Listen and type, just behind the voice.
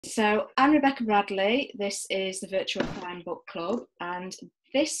So I'm Rebecca Bradley, this is the Virtual Crime Book Club, and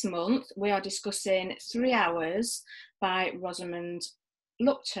this month we are discussing 3 Hours by Rosamund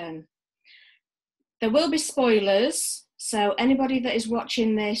Lupton. There will be spoilers, so anybody that is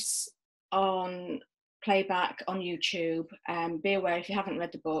watching this on playback on YouTube, be aware if you haven't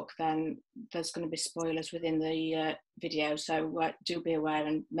read the book, then there's going to be spoilers within the video, so do be aware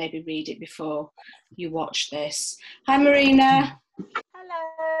and maybe read it before you watch this. Hi Marina.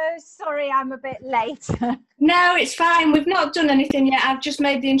 Hello, sorry I'm a bit late. No, it's fine. We've not done anything yet. I've just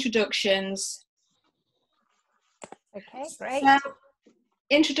made the introductions. Okay, great. So,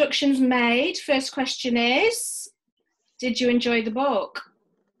 introductions made. First question is, did you enjoy the book?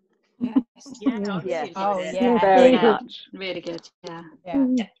 Yes. Yeah, very much. Really good. Yeah.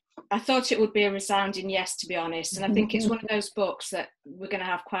 I thought it would be a resounding yes, to be honest. And I think it's one of those books that we're going to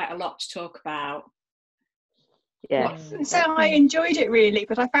have quite a lot to talk about. Yeah. So I enjoyed it really,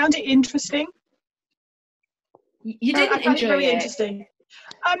 but I found it interesting. You didn't I found enjoy it very it? interesting.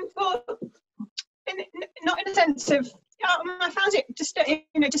 Well, not in a sense of. I found it just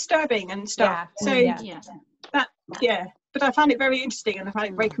disturbing and stuff. But I found it very interesting and I found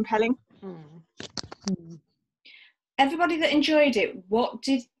it very compelling. Everybody that enjoyed it, what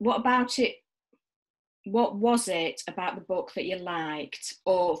about it? What was it about the book that you liked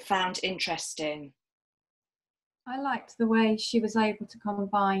or found interesting? I liked the way she was able to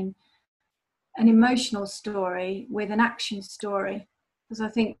combine an emotional story with an action story, because I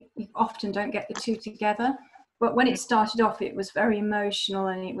think you often don't get the two together. But when it started off, it was very emotional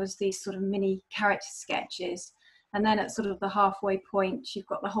and it was these sort of mini character sketches. And then at sort of the halfway point, you've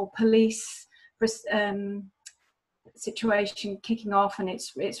got the whole police situation kicking off, and it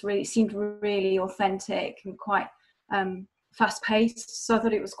seemed really authentic and quite fast paced. So I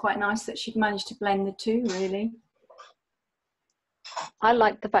thought it was quite nice that she'd managed to blend the two, really. I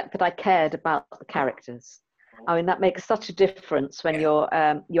liked the fact that I cared about the characters. I mean, that makes such a difference when you're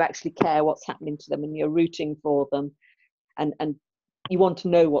you actually care what's happening to them and you're rooting for them, and you want to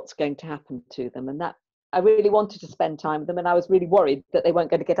know what's going to happen to them. And that I really wanted to spend time with them, and I was really worried that they weren't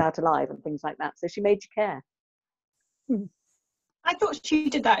going to get out alive and things like that. So she made you care. I thought she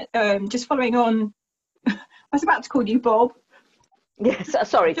did that. Just following on, I was about to call you Bob. Yes,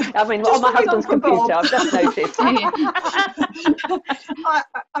 sorry. I mean, on my husband's computer, I've just noticed.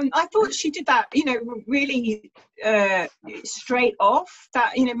 I thought she did that, really straight off.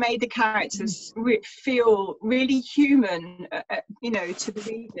 That, made the characters feel really human, to the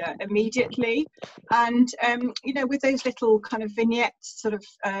reader immediately. And, with those little kind of vignettes, sort of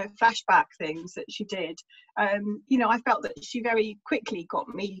flashback things that she did, I felt that she very quickly got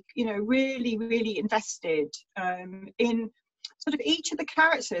me, really, really invested in sort of each of the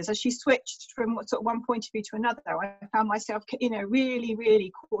characters as she switched from one point of view to another. I found myself, really,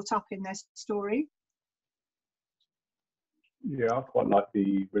 really caught up in their story. Yeah, I quite like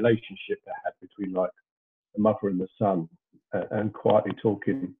the relationship they had between like the mother and the son, and quietly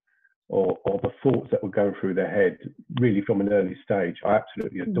talking, or the thoughts that were going through their head, really from an early stage. I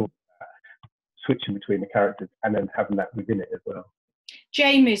absolutely adored that, switching between the characters and then having that within it as well.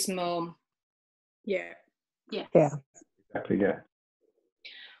 Jamie's mum. Yeah. Exactly, yeah.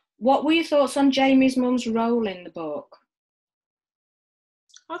 What were your thoughts on Jamie's mum's role in the book?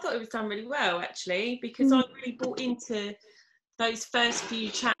 I thought it was done really well, actually, because I really bought into those first few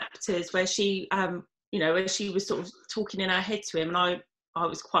chapters where she, where she was sort of talking in her head to him, and I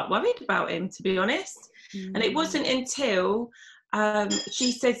was quite worried about him, to be honest. And it wasn't until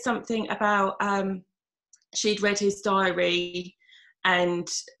she said something about she'd read his diary and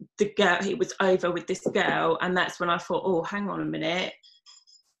the girl, he was over with this girl, and that's when I thought, oh, hang on a minute,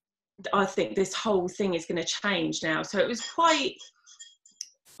 I think this whole thing is going to change now. So it was quite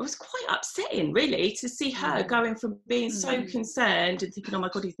upsetting, really, to see her going from being so concerned and thinking, oh my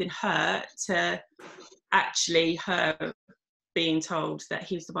God, he's been hurt, to actually her being told that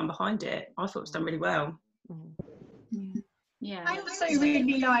he was the one behind it. I thought it was done really well. I also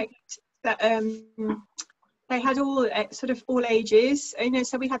really liked that they had all all ages,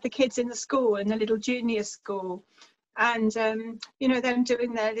 so we had the kids in the school, in the little junior school, and them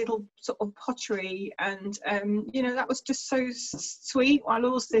doing their little sort of pottery, and that was just so sweet while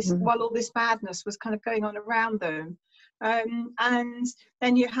all this madness was kind of going on around them. And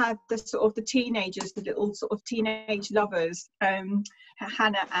then you had the teenagers, the little sort of teenage lovers,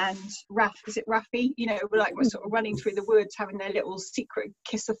 Hannah and Raph, is it Raffy? Were sort of running through the woods, having their little secret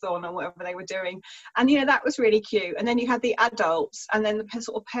kiss-a-thon or whatever they were doing. And, that was really cute. And then you had the adults and then the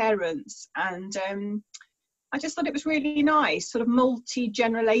sort of parents. And I just thought it was really nice, sort of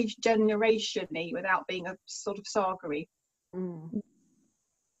multi-generation-y without being a sort of saga-y.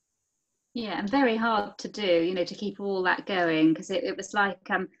 Yeah, and very hard to do, you know, to keep all that going, because it was like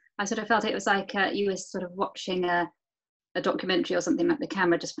I sort of felt it was like you were sort of watching a documentary or something, like the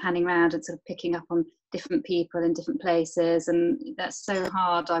camera just panning around and sort of picking up on different people in different places, and that's so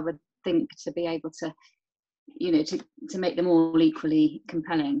hard, I would think, to be able to, you know, to make them all equally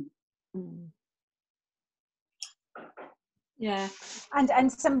compelling. Yeah.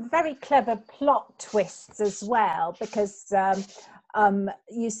 And some very clever plot twists as well, because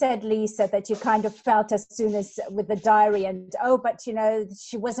you said, Lisa, that you kind of felt as soon as with the diary and, oh, but you know,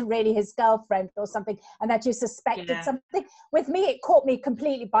 she wasn't really his girlfriend or something, and that you suspected something. With me, it caught me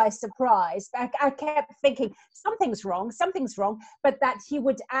completely by surprise. I kept thinking something's wrong, but that he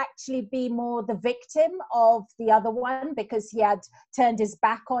would actually be more the victim of the other one because he had turned his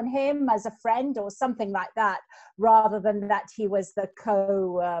back on him as a friend or something like that, rather than that he was the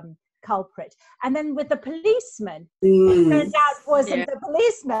culprit. And then with the policeman, it turned out wasn't the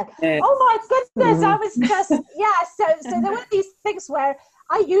policeman. Oh my goodness, I was just, so there were these things where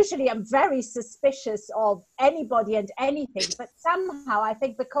I usually am very suspicious of anybody and anything, but somehow I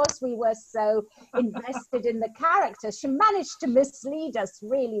think because we were so invested in the characters, she managed to mislead us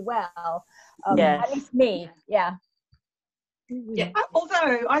really well. At least me,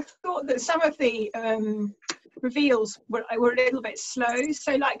 Although I thought that some of the reveals were a little bit slow.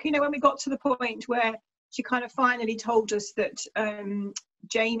 So, like, you know, when we got to the point where she kind of finally told us that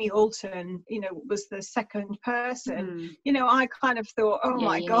Jamie Alton, you know, was the second person, you know, I kind of thought, oh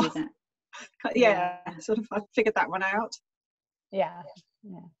my God. Sort of, I figured that one out.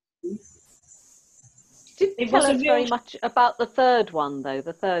 Didn't tell us very much about the third one, though,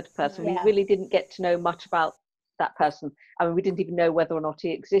 the third person. We really didn't get to know much about that person. I mean, we didn't even know whether or not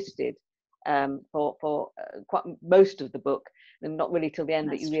he existed for quite most of the book, and not really till the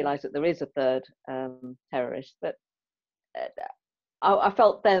end that you realise that there is a third terrorist. But I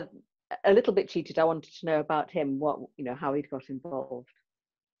felt there a little bit cheated. I wanted to know about him, what, you know, how he'd got involved.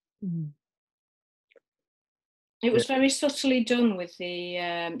 It was very subtly done with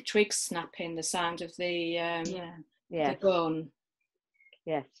the twig snapping, the sound of the the gun.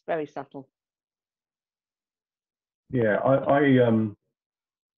 Yes, very subtle. Yeah,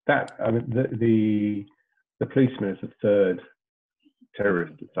 the policeman as the third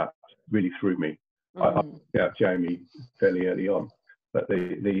terrorist, that really threw me. I got Jamie fairly early on, but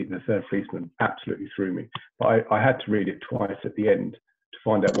the third policeman absolutely threw me. But I had to read it twice at the end to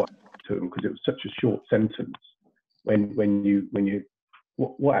find out what happened to him, because it was such a short sentence. When you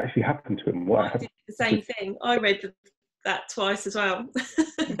what actually happened to him? I did the same thing. I read that twice as well.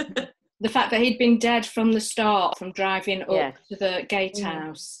 The fact that he'd been dead from the start, from driving up to the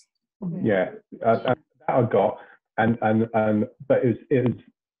gatehouse. That I got, and but it was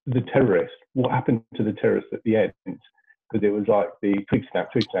the terrorist. What happened to the terrorist at the end? Because it was like the twig snap,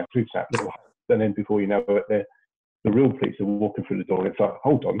 and then before you know it, the real police are walking through the door, and it's like,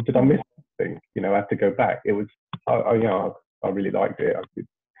 hold on, did I miss something? You know, I have to go back. It was, I really liked it.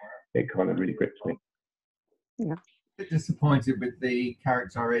 It kind of really grips me. Yeah. A bit disappointed with the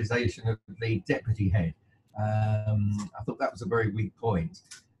characterization of the deputy head. I thought that was a very weak point.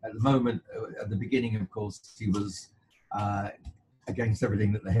 At the moment, at the beginning, of course, he was against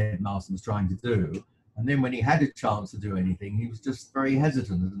everything that the headmaster was trying to do. And then when he had a chance to do anything, he was just very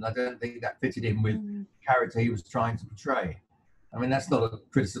hesitant. And I don't think that fitted in with the character he was trying to portray. I mean, that's not a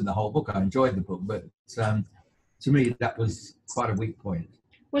criticism of the whole book. I enjoyed the book, but to me, that was quite a weak point.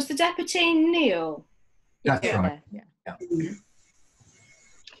 Was the deputy Neil? That's right. Yeah.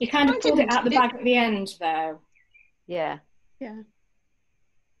 He kind of pulled it out the bag at the end, though. Yeah,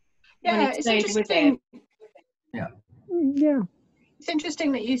 it's interesting. It's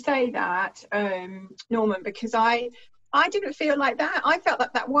interesting that you say that, Norman, because I didn't feel like that. I felt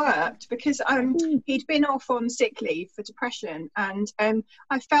that worked because he'd been off on sick leave for depression, and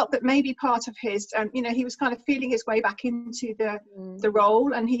I felt that maybe part of his, he was kind of feeling his way back into the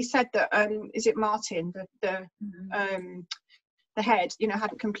role. And he said that, is it Martin, the head,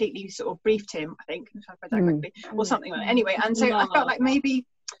 hadn't completely sort of briefed him, I think, if I've read that correctly, or something like that. Anyway, and so I felt like maybe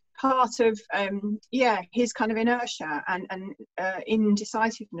part of his kind of inertia and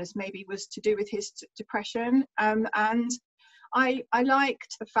indecisiveness maybe was to do with his depression, and I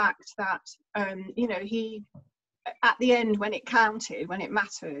liked the fact that he, at the end, when it counted, when it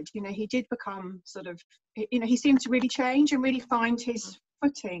mattered, he did become sort of, he seemed to really change and really find his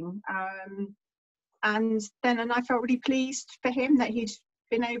footing, and I felt really pleased for him that he'd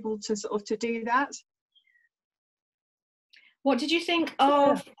been able to sort of to do that. What did you think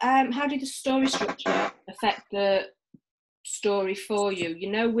of, how did the story structure affect the story for you?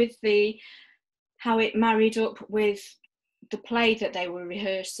 With how it married up with the play that they were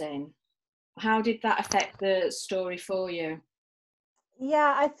rehearsing? how did that affect the story for you?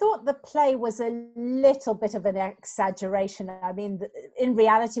 Yeah, I thought the play was a little bit of an exaggeration. I mean, in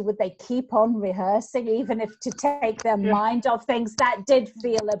reality, would they keep on rehearsing, even if to take their mind off things? That did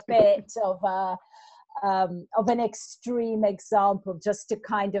feel a bit of an extreme example, just to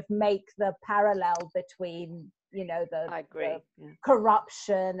kind of make the parallel between, you know, the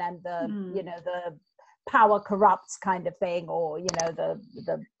corruption and the, you know, the power corrupts kind of thing, or, you know,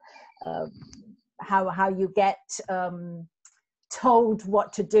 the how you get told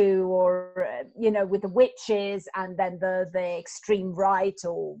what to do, or you know, with the witches, and then the extreme right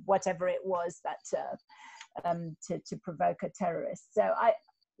or whatever it was that to provoke a terrorist. So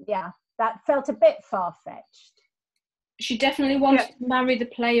that felt a bit far-fetched. She definitely wanted to marry the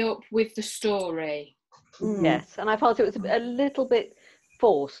play up with the story. Yes, and I felt it was a little bit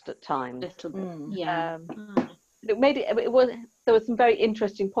forced at times. Yeah. It made it was, there were some very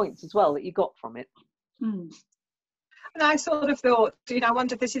interesting points as well that you got from it. And I sort of thought, you know, I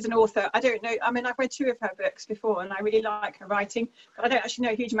wonder if this is an author. I don't know. I mean, I've read 2 of her books before, and I really like her writing, but I don't actually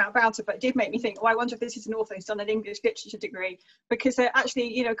know a huge amount about her. But it did make me think, oh, I wonder if this is an author who's done an English literature degree, because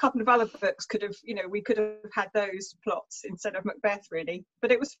actually, you know, a couple of other books could have, you know, we could have had those plots instead of Macbeth, really.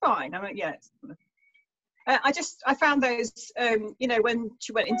 But it was fine. I mean, yeah. I found those, you know, when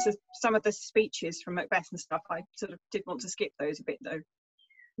she went into some of the speeches from Macbeth and stuff, I sort of did want to skip those a bit, though.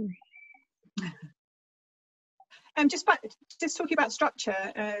 Just talking about structure,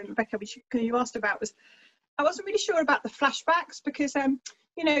 Rebecca, which you asked about, was I wasn't really sure about the flashbacks, because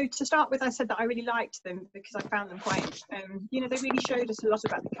you know, to start with, I said that I really liked them because I found them quite, you know, they really showed us a lot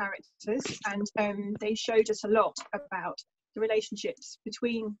about the characters, and they showed us a lot about the relationships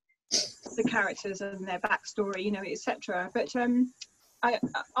between the characters and their backstory, you know, etc. But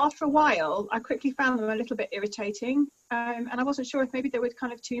after a while, I quickly found them a little bit irritating, and I wasn't sure if maybe there were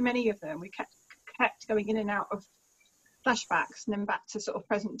kind of too many of them. We kept going in and out of flashbacks and then back to sort of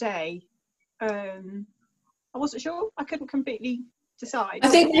present day. I wasn't sure. I couldn't completely decide. I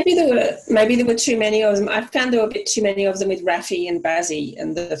think maybe there were too many of them. I found there were a bit too many of them with Raffi and Bazzy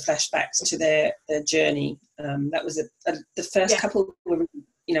and the flashbacks to their journey. That was the first couple were,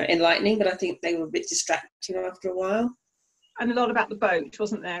 you know, enlightening, but I think they were a bit distracting after a while. And a lot about the boat,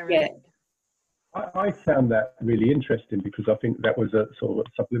 wasn't there? Yeah. I found that really interesting, because I think that was a sort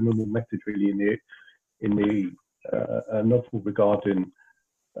of subliminal message really in the novel regarding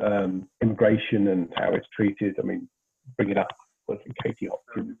immigration and how it's treated. I mean, bringing up Katie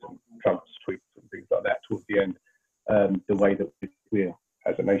Hopkins and Trump's tweets and things like that towards the end, the way that we're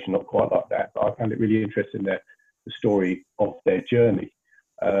as a nation not quite like that. But I found it really interesting that the story of their journey,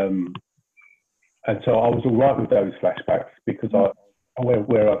 and so I was all right with those flashbacks, because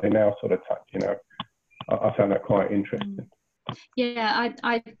where are they now sort of touch, you know. I found that quite interesting. Yeah,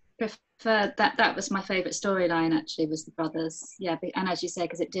 I prefer that was my favourite storyline, actually, was the brothers. Yeah, and as you say,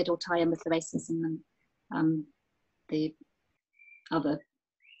 because it did all tie in with the racism and the other,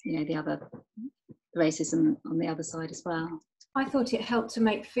 you know, the other racism on the other side as well. I thought it helped to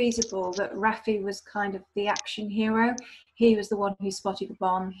make feasible that Raffi was kind of the action hero. He was the one who spotted the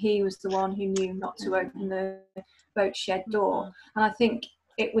bomb. He was the one who knew not to open the boat shed door. And I think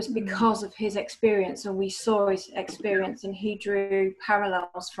it was because of his experience, and we saw his experience, and he drew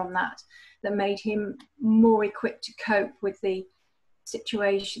parallels from that made him more equipped to cope with the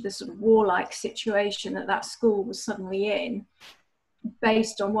situation, the sort of warlike situation that school was suddenly in,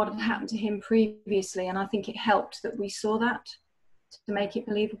 based on what had happened to him previously. And I think it helped that we saw that to make it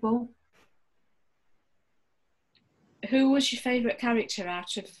believable. Who was your favourite character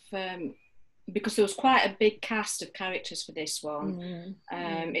out of, because there was quite a big cast of characters for this one.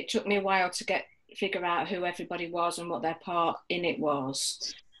 It took me a while to figure out who everybody was and what their part in it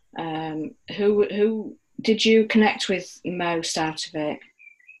was. Who did you connect with most out of it?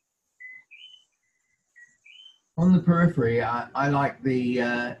 On the periphery, I like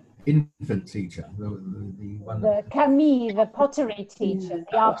the infant teacher, the one. The Camille, the pottery teacher.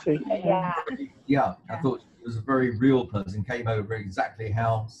 Yeah, I thought she was a very real person, came over exactly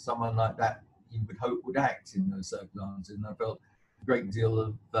how someone like that you would hope would act in those circumstances, and I felt a great deal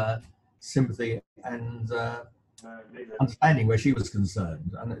of sympathy and understanding where she was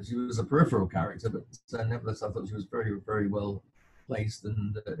concerned. And she was a peripheral character, but nevertheless I thought she was very, very well placed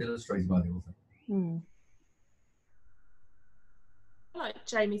and illustrated by the author. I like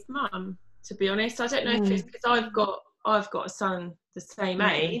Jamie's mum, to be honest. I don't know if it's because I've got a son the same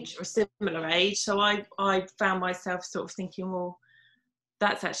age or similar age, so I found myself sort of thinking, well,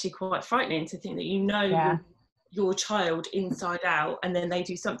 that's actually quite frightening to think that you know your child inside out, and then they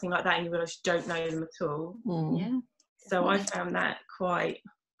do something like that and you realise you don't know them at all. Yeah. So I found that quite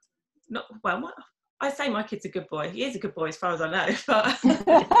not well. I say my kid's a good boy. He is a good boy as far as I know, but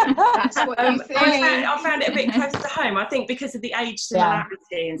That's what you think. I found it a bit close to home. I think because of the age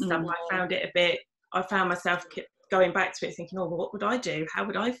similarity and stuff, I found it a bit. I found myself going back to it, thinking, "Oh, what would I do? How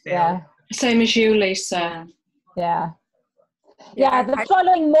would I feel?" Yeah. Same as you, Lisa. Yeah. Yeah, the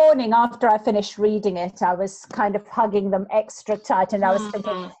following morning after I finished reading it, I was kind of hugging them extra tight, and I was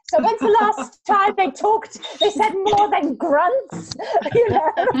thinking, so when's the last time they talked? They said more than grunts, you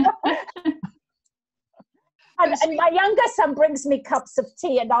know. And my younger son brings me cups of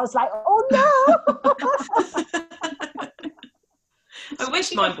tea, and I was like, oh no. I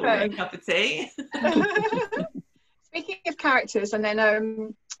wish mine brought me a cup of tea. Speaking of characters, and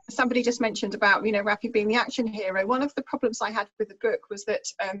then somebody just mentioned about, you know, Rafi being the action hero. One of the problems I had with the book was that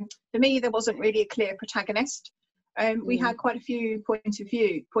for me there wasn't really a clear protagonist. We had quite a few points of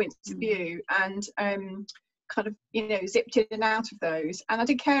view, and kind of, you know, zipped in and out of those. And I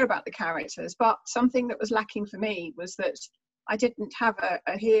did care about the characters, but something that was lacking for me was that I didn't have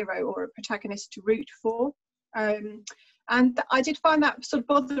a hero or a protagonist to root for. And I did find that sort of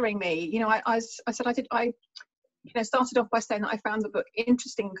bothering me. You know, I you know, started off by saying that I found the book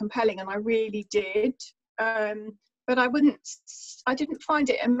interesting and compelling, and I really did. But I didn't find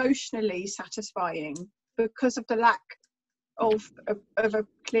it emotionally satisfying because of the lack of a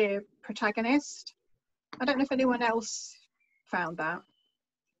clear protagonist. I don't know if anyone else found that.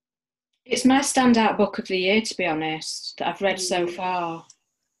 It's my standout book of the year, to be honest, that I've read so far.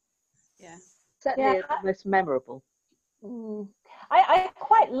 Yeah, certainly the most memorable. I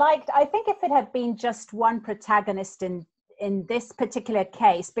quite liked, I think if it had been just one protagonist in this particular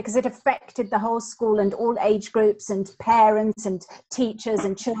case, because it affected the whole school and all age groups and parents and teachers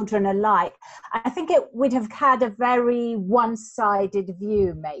and children alike, I think it would have had a very one-sided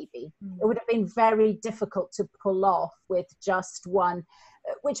view, maybe. It would have been very difficult to pull off with just one,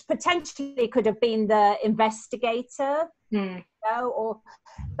 which potentially could have been the investigator, you know,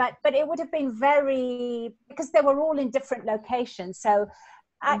 but it would have been very, because they were all in different locations. So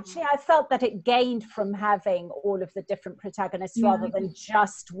actually I felt that it gained from having all of the different protagonists rather than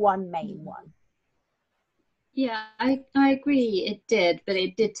just one main one. Yeah, I agree, it did, but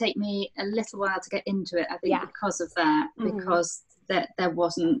it did take me a little while to get into it, I think, because of that, because there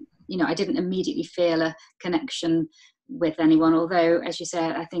wasn't, you know, I didn't immediately feel a connection with anyone, although, as you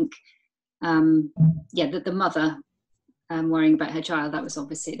said, I think, the mother worrying about her child, that was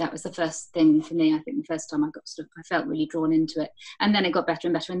the first thing for me. I think the first time I felt really drawn into it, and then it got better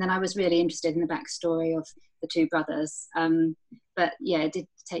and better, and then I was really interested in the backstory of the two brothers. But yeah, it did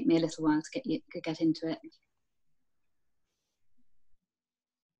take me a little while to get into it.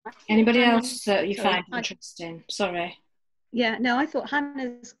 Anybody else that you find interesting? Sorry. Yeah, no, I thought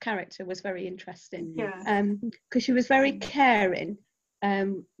Hannah's character was very interesting. Because she was very caring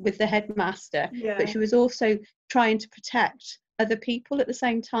with the headmaster, but she was also trying to protect other people at the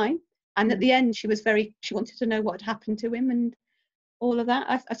same time. And at the end, she wanted to know what had happened to him and all of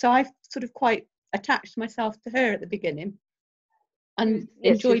that. So I sort of quite attached myself to her at the beginning and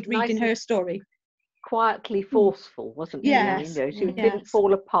enjoyed reading her story. Quietly forceful, wasn't she? Yes. You know, she didn't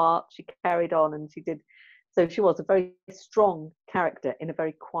fall apart. She carried on, and she did. So she was a very strong character in a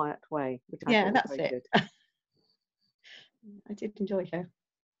very quiet way. Which I thought was very good. I did enjoy her.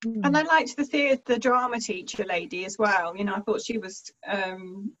 And I liked the drama teacher lady as well. You know, I thought she was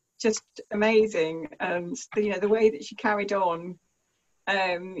just amazing, and you know, the way that she carried on,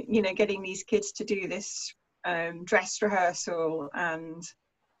 you know, getting these kids to do this dress rehearsal, and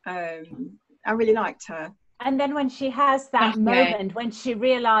I really liked her. And then when she has that moment, when she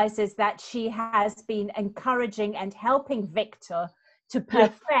realizes that she has been encouraging and helping Victor to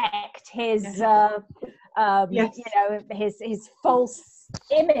perfect his, you know, his false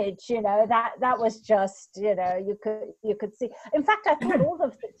image, you know, that was just, you know, you could see. In fact, I thought all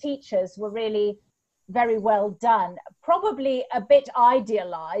of the teachers were really very well done. Probably a bit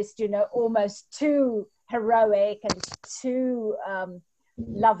idealized, you know, almost too heroic and too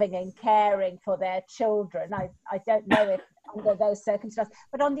loving and caring for their children. I don't know if under those circumstances,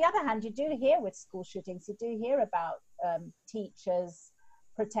 but on the other hand, you do hear with school shootings, you do hear about teachers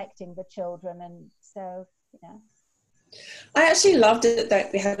protecting the children, and so, you know. I actually loved it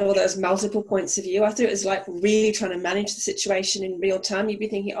that we had all those multiple points of view. I thought it was like really trying to manage the situation in real time. You'd be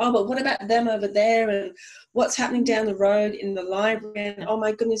thinking, oh, but what about them over there, and what's happening down the road in the library, and oh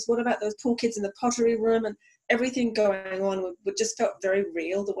my goodness, what about those poor kids in the pottery room, and everything going on would just felt very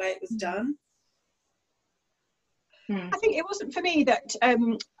real the way it was done. I think it wasn't for me that I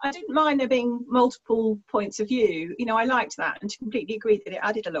didn't mind there being multiple points of view. You know, I liked that and completely agreed that it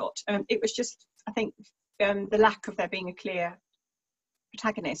added a lot. It was just, I think, the lack of there being a clear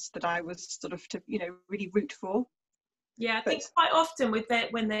protagonist that I was sort of to, you know, really root for. Yeah, I think quite often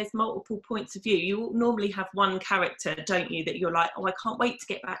when there's multiple points of view, you normally have one character, don't you, that you're like, oh, I can't wait to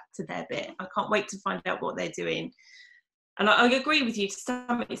get back to their bit. I can't wait to find out what they're doing. And I agree with you to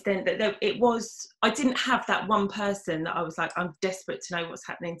some extent that I didn't have that one person that I was like, I'm desperate to know what's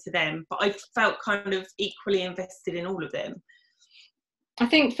happening to them, but I felt kind of equally invested in all of them. I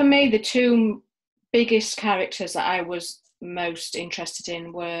think for me, the two biggest characters that I was most interested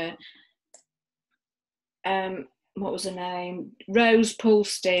in were, what was her name? Rose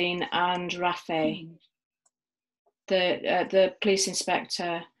Pulstein and Rafi, the police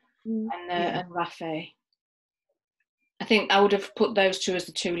inspector, and Rafi. I think I would have put those two as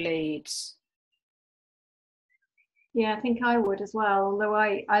the two leads. Yeah, I think I would as well. Although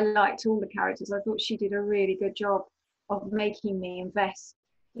I liked all the characters, I thought she did a really good job of making me invest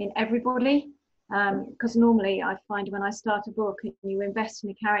in everybody. Because normally I find when I start a book and you invest in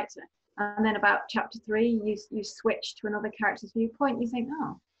a character, and then about chapter 3 you switch to another character's viewpoint, you think,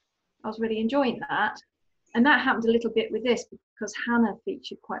 oh, I was really enjoying that. And that happened a little bit with this because Hannah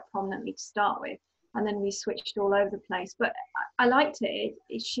featured quite prominently to start with, and then we switched all over the place. But I liked it.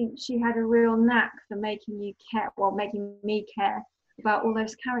 She had a real knack for making me care about all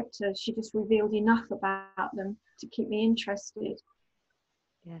those characters. She just revealed enough about them to keep me interested.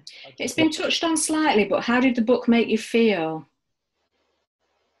 Yeah, it's been touched on slightly, but how did the book make you feel?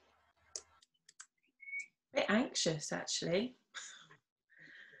 A bit anxious, actually.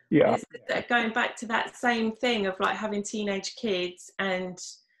 Yeah. It's going back to that same thing of like having teenage kids and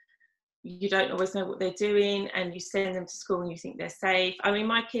you don't always know what they're doing, and you send them to school and you think they're safe. I mean,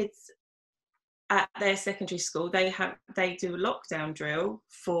 my kids at their secondary school, they do a lockdown drill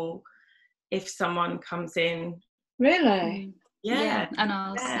for if someone comes in. Really? Yeah. And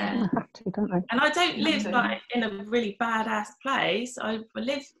ours. Yeah. And I don't live like in a really badass place. I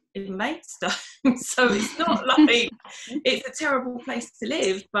live in Maidstone, so it's not like it's a terrible place to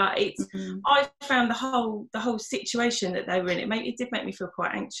live. But it's I found the whole situation that they were in. It did make me feel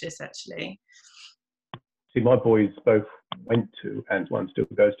quite anxious, actually. See, my boys both went to, and one still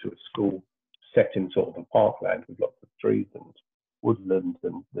goes to, a school set in sort of a parkland with lots of trees and woodland,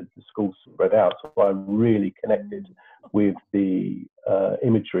 and the school's spread out. So I'm really connected with the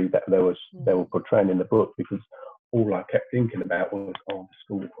imagery that they were portraying in the book, because all I kept thinking about was the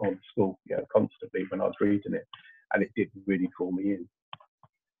school, you know, constantly when I was reading it, and it did really draw me in.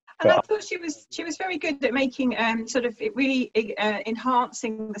 And I thought she was very good at making sort of it really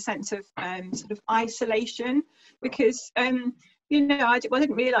enhancing the sense of sort of isolation, because you know, I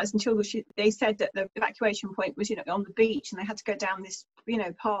didn't realise until they said that the evacuation point was, you know, on the beach, and they had to go down this, you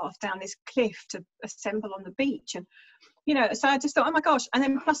know, path down this cliff to assemble on the beach, and you know, so I just thought, oh my gosh. And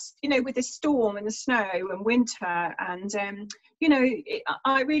then plus, you know, with this storm and the snow and winter, and you know,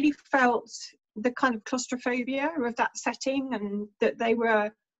 I really felt the kind of claustrophobia of that setting, and that they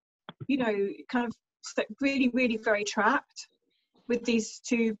were, you know, kind of really, really very trapped with these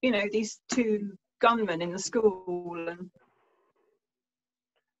two gunmen in the school. And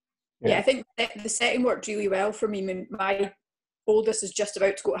yeah, I think the setting worked really well for me. My oldest is just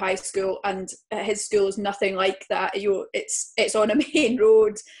about to go to high school, and his school is nothing like that. You know, it's on a main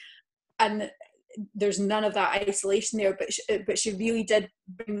road, and there's none of that isolation there. But she really did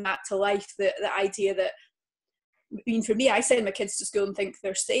bring that to life. The idea that, I mean, for me, I send my kids to school and think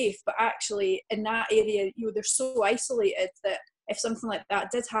they're safe, but actually in that area, you know, they're so isolated that if something like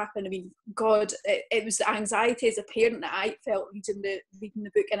that did happen, I mean, God, it was the anxiety as a parent that I felt reading the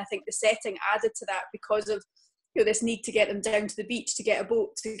book, and I think the setting added to that because of, you know, this need to get them down to the beach, to get a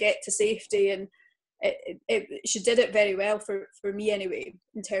boat, to get to safety, and she did it very well for me anyway,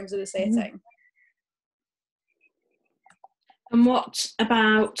 in terms of the setting. And what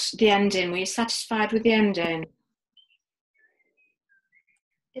about the ending? Were you satisfied with the ending?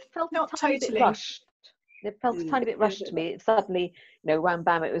 It felt not a tiny totally bit rushed. It felt a tiny bit rushed to me. It suddenly, you know, wham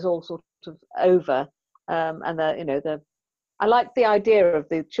bam, it was all sort of over. And I like the idea of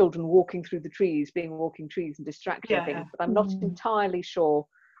the children walking through the trees, being walking trees and distracting things, but I'm not entirely sure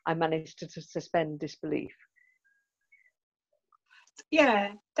I managed to suspend disbelief.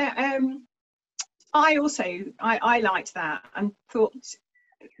 Yeah, I liked that and thought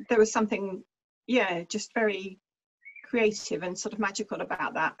there was something, just very creative and sort of magical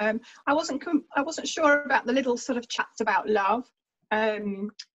about that. I wasn't sure about the little sort of chats about love. You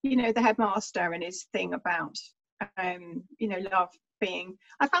know, the headmaster and his thing about you know, love being.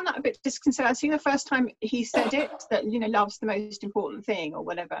 I found that a bit disconcerting the first time he said it, that, you know, love's the most important thing or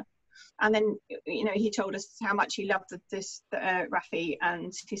whatever. And then, you know, he told us how much he loved this Rafi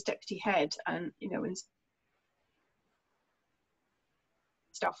and his deputy head, and you know, and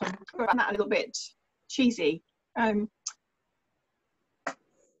stuff, and I found that a little bit cheesy. And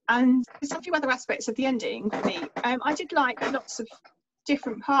there's a few other aspects of the ending for me. I did like lots of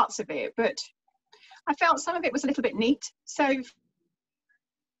different parts of it, but I felt some of it was a little bit neat. So,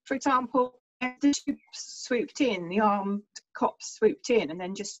 for example, the two swooped in, the armed cops swooped in and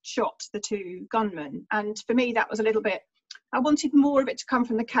then just shot the two gunmen. And for me, that was a little bit, I wanted more of it to come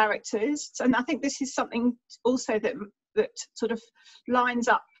from the characters. And I think this is something also that sort of lines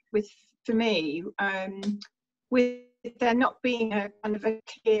up with, for me, with there not being a kind of a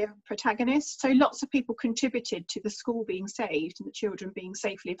clear protagonist. So lots of people contributed to the school being saved and the children being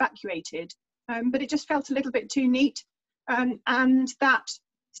safely evacuated. But it just felt a little bit too neat. And that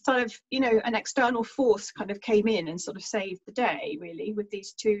sort of, you know, an external force kind of came in and sort of saved the day, really, with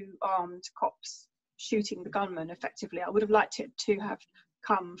these two armed cops shooting the gunman effectively. I would have liked it to have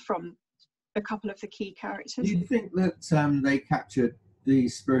come from a couple of the key characters. Do you think that they captured the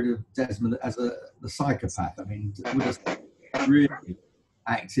spirit of Desmond as the psychopath? I mean, would have really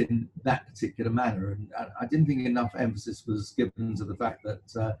act in that particular manner? And I didn't think enough emphasis was given to the fact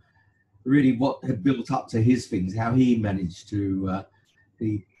that really what had built up to his things, how he managed to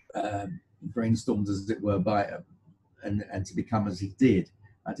be brainstormed, as it were, by and to become as he did.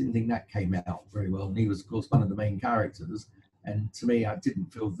 I didn't think that came out very well. And he was, of course, one of the main characters. And to me, I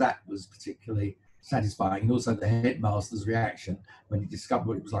didn't feel that was particularly satisfying. And also the headmaster's reaction when he discovered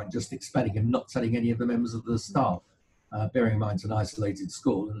what it was like, just expelling him, not telling any of the members of the staff, bearing in mind it's an isolated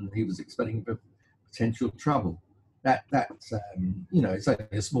school and he was expecting potential trouble. That you know, it's only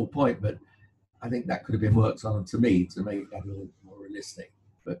a small point, but I think that could have been worked on, to me, to make that a little more realistic.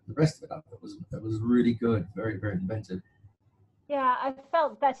 But the rest of it, I thought was really good, very, very inventive. Yeah, I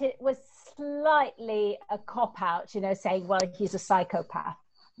felt that it was slightly a cop-out, you know, saying, well, he's a psychopath,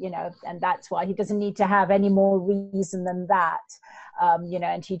 you know, and that's why he doesn't need to have any more reason than that, you know,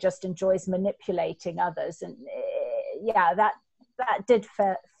 and he just enjoys manipulating others. And yeah, that did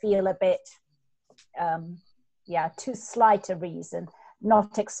feel a bit, yeah, too slight a reason,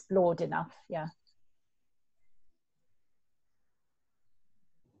 not explored enough, yeah.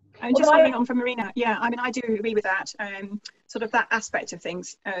 And just following on from Marina, yeah, I mean, I do agree with that, sort of that aspect of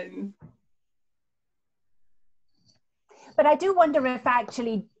things. But I do wonder if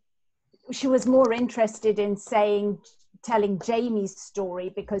actually she was more interested in telling Jamie's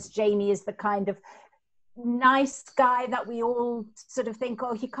story, because Jamie is the kind of nice guy that we all sort of think,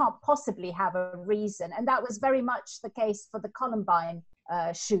 oh, he can't possibly have a reason. And that was very much the case for the Columbine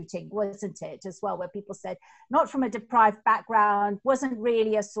shooting, wasn't it, as well, where people said, not from a deprived background, wasn't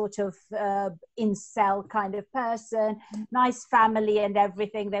really a sort of incel kind of person, nice family and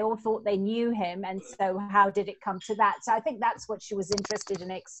everything. They all thought they knew him, and so how did it come to that? So I think that's what she was interested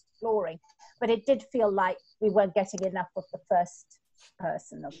in exploring. But it did feel like we weren't getting enough of the first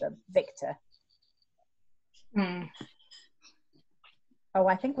person, of the victor. Mm. Oh,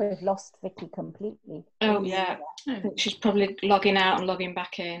 I think we've lost Vicky completely. Oh, yeah. I think she's probably logging out and logging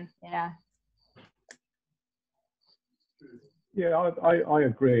back in. Yeah. Yeah, I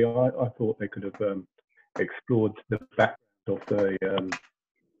agree. I thought they could have explored the background of the,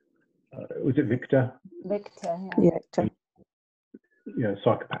 was it Victor? Victor, yeah. Victor. Yeah,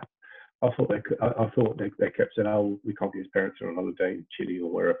 psychopath. I thought they kept saying, oh, we can't get his parents on holiday in Chile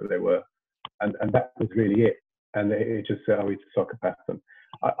or wherever they were. And that was really it. And it just said, oh, he's a psychopath. And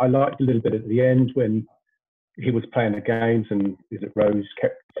I liked a little bit at the end when he was playing the games and is it Rose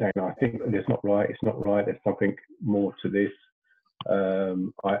kept saying, I think it's not right, there's something more to this.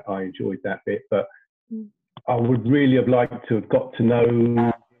 I enjoyed that bit, but I would really have liked to have got to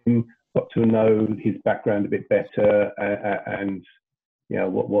know him, got to know his background a bit better, and you know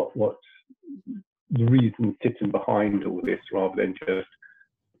what the reason sitting behind all this, rather than just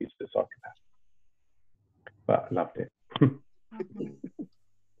he's a psychopath. But I loved it.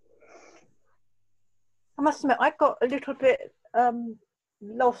 I must admit, I got a little bit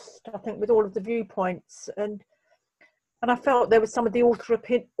lost, I think, with all of the viewpoints, and I felt there was some of the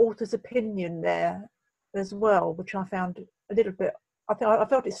author's opinion there as well, which I found a little bit. I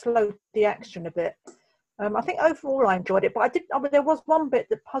felt it slowed the action a bit. I think overall I enjoyed it, but there was one bit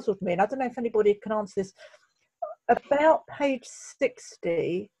that puzzled me, and I don't know if anybody can answer this. About page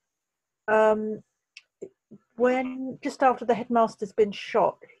 60, when just after the headmaster's been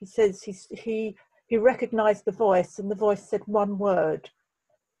shot, he says he recognised the voice, and the voice said one word.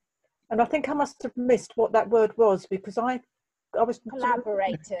 And I think I must have missed what that word was, because I was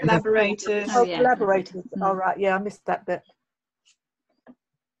collaborators. Collaborators. Oh, yeah. Collaborators. All right, yeah, I missed that bit.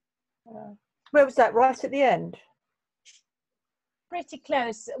 Where was that? Right at the end. Pretty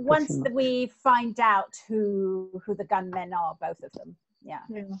close. Once we find out who the gunmen are, both of them. Yeah.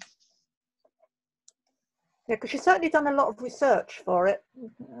 Yeah. Yeah, because she's certainly done a lot of research for it.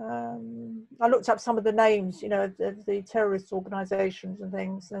 I looked up some of the names, you know, of the terrorist organisations and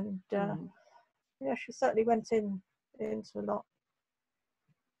things, and yeah, she certainly went into a lot.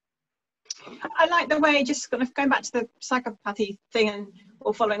 I like the way, just kind of going back to the psychopathy thing, and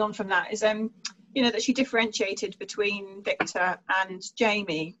or following on from that, is you know, that she differentiated between Victor and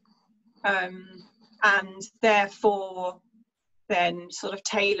Jamie, and therefore then sort of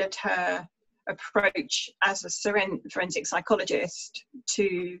tailored her approach as a forensic psychologist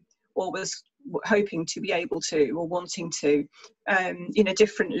to, or was hoping to be able to, or wanting to, you know,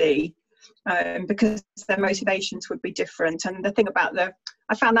 differently, because their motivations would be different. And the thing about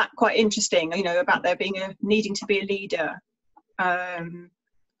I found that quite interesting, you know, about there being needing to be a leader,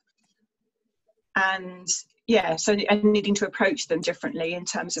 and yeah, so, and needing to approach them differently in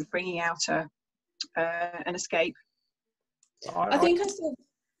terms of bringing out an escape. I think I saw.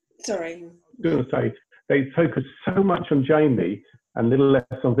 Sorry. I was going to say, they focus so much on Jamie and little less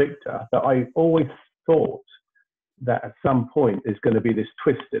on Victor that I always thought that at some point there's going to be this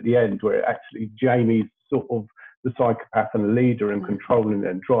twist at the end where actually Jamie's sort of the psychopath and leader and controlling it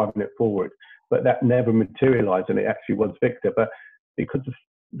and driving it forward. But that never materialised, and it actually was Victor. But because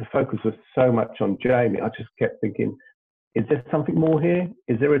the focus was so much on Jamie, I just kept thinking, is there something more here?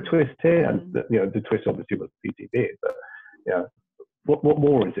 Is there a twist here? And you know, the twist obviously was PTB, but you know, what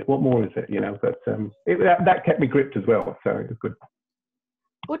more is it? What more is it? You know, but that kept me gripped as well. So it was good.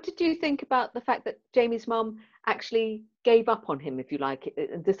 What did you think about the fact that Jamie's mum actually gave up on him, if you like,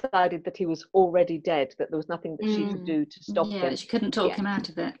 and decided that he was already dead, that there was nothing that she could do to stop him? Yeah, she couldn't talk him out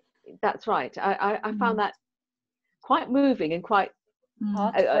of it. That's right. I found that quite moving and quite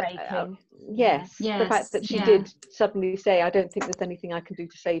heartbreaking. Yes, the fact that she did suddenly say, I don't think there's anything I can do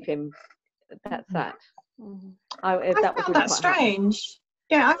to save him. That's that. I found that strange.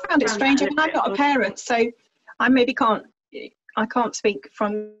 Yeah, I found it strange. I mean, I'm not a parent, so I maybe can't speak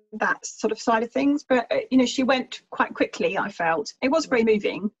from that sort of side of things. But you know, she went quite quickly. I felt it was very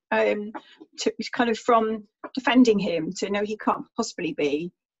moving. To kind of from defending him to know he can't possibly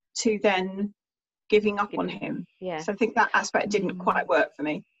be, to then giving up on him. Yeah. So I think that aspect didn't quite work for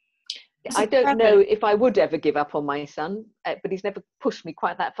me. I don't know if I would ever give up on my son, but he's never pushed me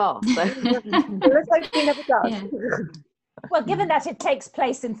quite that far. So. Let's hope he never does. Yeah. Well, given that it takes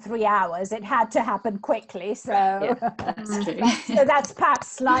place in 3 hours, it had to happen quickly. So, that's true. So that's perhaps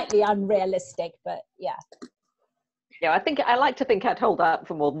slightly unrealistic, but yeah. Yeah, I like to think I'd hold out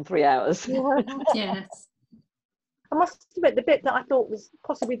for more than 3 hours. Yes. I must admit, the bit that I thought was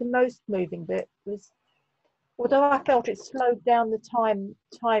possibly the most moving bit was, although I felt it slowed down the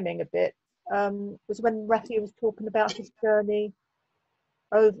timing a bit, was when Rafi was talking about his journey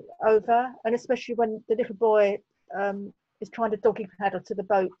over, and especially when the little boy is trying to doggy paddle to the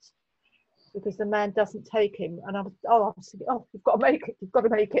boat because the man doesn't take him, and I was thinking, oh, you've got to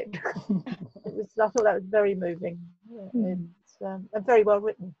make it. I thought that was very moving. And very well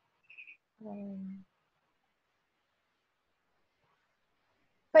written.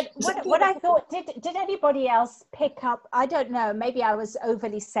 But what I thought, did anybody else pick up, I don't know, maybe I was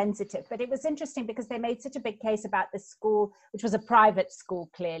overly sensitive, but it was interesting because they made such a big case about the school, which was a private school,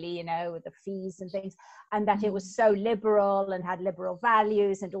 clearly, you know, with the fees and things, and that it was so liberal and had liberal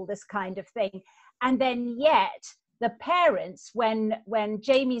values and all this kind of thing. And then yet the parents, when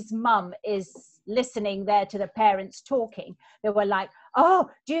Jamie's mum is listening there to the parents talking, they were like, oh,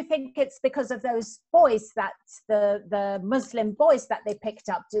 do you think it's because of those boys, that the Muslim boys that they picked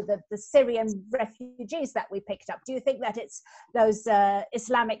up, the Syrian refugees that we picked up? Do you think that it's those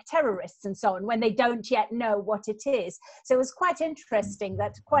Islamic terrorists and so on, when they don't yet know what it is? So it was quite interesting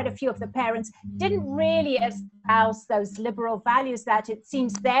that quite a few of the parents didn't really espouse those liberal values that it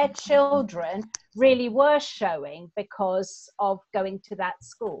seems their children really were showing because of going to that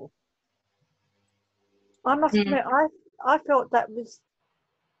school. I must admit, I felt that was.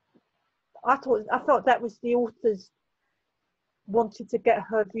 I felt that was the authors wanted to get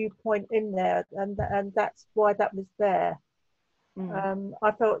her viewpoint in there, and that's why that was there.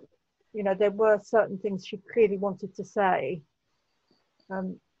 I felt, you know, there were certain things she clearly wanted to say,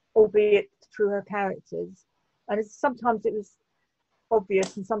 albeit through her characters, and sometimes it was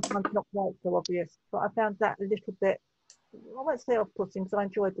obvious and sometimes not quite so obvious. But I found that a little bit, I won't say off-putting, because I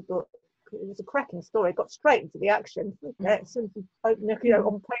enjoyed the book. It was a cracking story. It got straight into the action as soon as you open it, you know,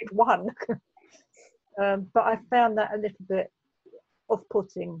 on page 1. But I found that a little bit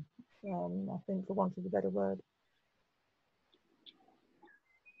off-putting, I think, for want of a better word.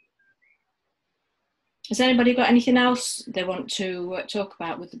 Has anybody got anything else they want to talk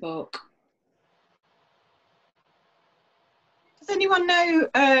about with the book? Does anyone know?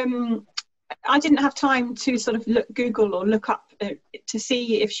 I didn't have time to sort of Google or look up to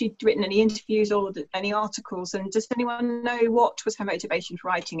see if she'd written any interviews or any articles. And does anyone know what was her motivation for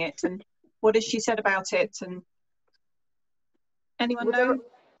writing it, and what has she said about it? And anyone know?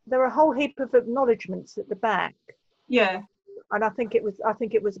 There are a whole heap of acknowledgements at the back. Yeah. And I think it was a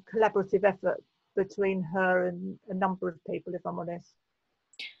collaborative effort between her and a number of people, if I'm honest.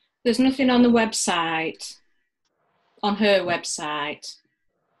 There's nothing on the website, on her website.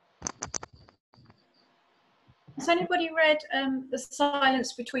 Has anybody read The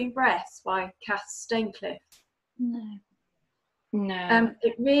Silence Between Breaths by Kath Staincliffe? No. No.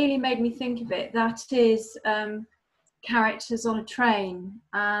 It really made me think of it. That is characters on a train,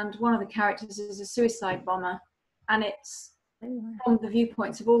 and one of the characters is a suicide bomber, and it's from the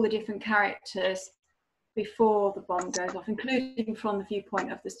viewpoints of all the different characters before the bomb goes off, including from the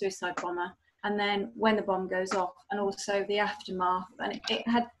viewpoint of the suicide bomber, and then when the bomb goes off, and also the aftermath. And it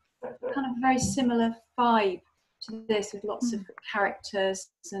had kind of a very similar vibe to this, with lots of characters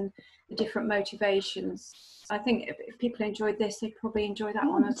and the different motivations. I think if people enjoyed this, they'd probably enjoy that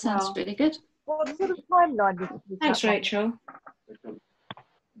one as well. Sounds really good. What sort of timeline was Thanks, Rachel.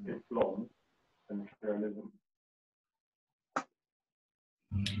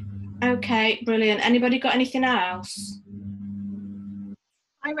 Okay, brilliant. Anybody got anything else?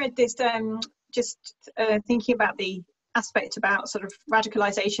 I read this just thinking about the aspect about sort of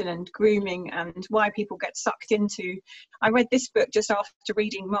radicalization and grooming and why people get sucked into. I read this book just after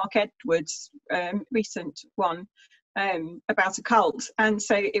reading Mark Edwards' recent one about a cult, and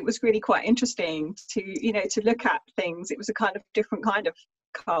so it was really quite interesting to look at things. It was a kind of different kind of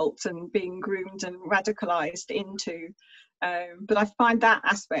cult and being groomed and radicalized into, but I find that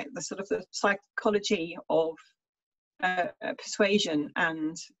aspect, the sort of the psychology of persuasion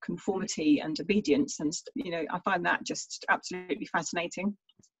and conformity and obedience, and I find that just absolutely fascinating.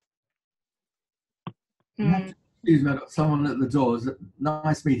 Excuse me, I've got someone at the door.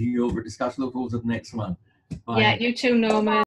 Nice meeting you all for discussion. Look forward to the next one. Bye. Yeah, you too, Norman.